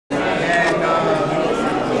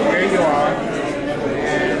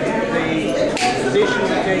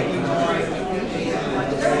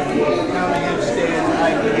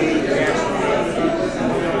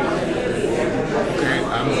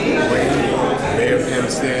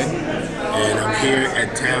Hempstead, and I'm here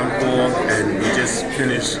at Town Hall, and we just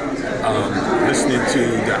finished listening to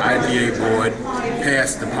the IDA board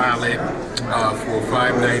pass the pilot for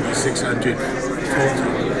 590, 600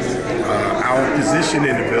 full-time. Our position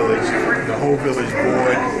in the village, the whole village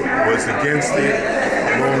board was against it,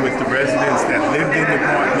 along with the residents that lived in the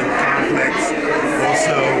apartment complex.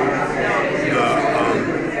 Also,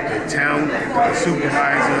 the town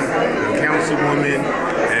supervisor, the councilwoman,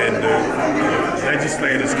 and the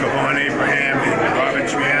legislators, Kavan Abraham and Robert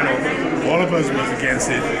Triano, all of us was against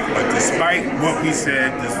it. But despite what we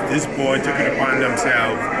said, this board took it upon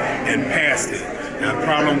themselves and passed it. Now, the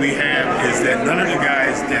problem we have is that none of the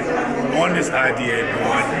guys that on this IDA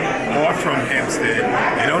board are from Hempstead.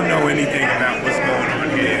 They don't know anything about what's going on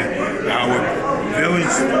here. Our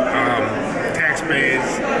village taxpayers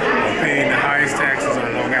are paying the highest taxes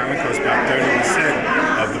on Long Island because about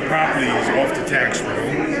 30% of the property is off the tax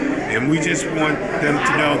roll. And we just want them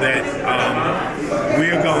to know that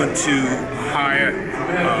we're going to hire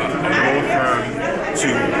a law firm to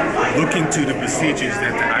look into the procedures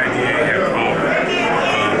that the IDA have followed.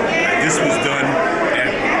 This was done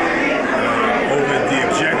over the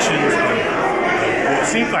objections of well, it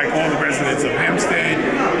seems like all the residents of Hempstead,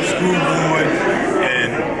 school board,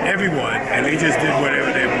 and everyone, and they just did whatever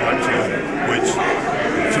they want to, which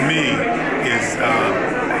to me is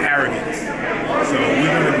arrogance. So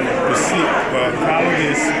we're going to follow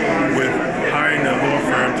this with hiring a law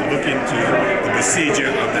firm to look into the procedure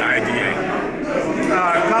of the IDA.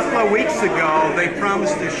 A couple of weeks ago, they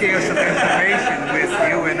promised to share some information with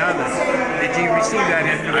you and others. Did you receive that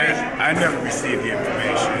information? I never received the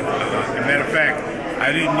information. As a matter of fact,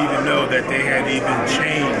 I didn't even know that they had even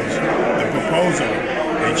changed the proposal.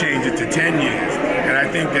 They changed it to 10 years. And I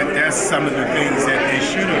think that that's some of the things that they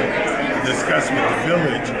should have discussed with the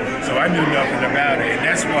village. So I knew nothing about it. And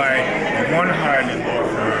that's why we want to hire a law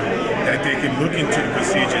firm that they can look into the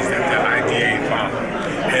procedures that the IDA follow.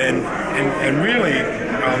 And really,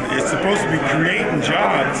 it's supposed to be creating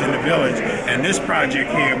jobs in the village, and this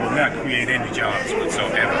project here will not create any jobs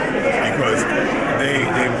whatsoever, because they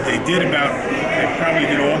probably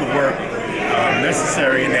did all the work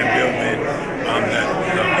necessary in that building.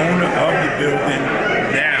 The owner of the building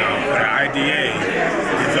now, the IDA,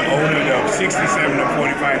 is the owner of 67 and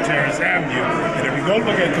 45 Terrace Avenue, and if you go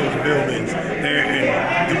look at those buildings, they're in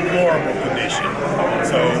deplorable condition.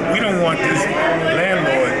 So we don't want this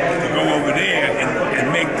landlord to go over there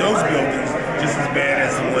and make those buildings just as bad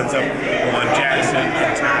as the ones up on Jackson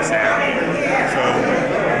and Terrace Avenue. So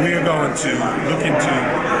we are going to look into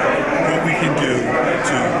what we can do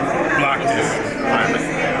to block this pilot.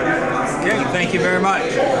 Okay, thank you very much.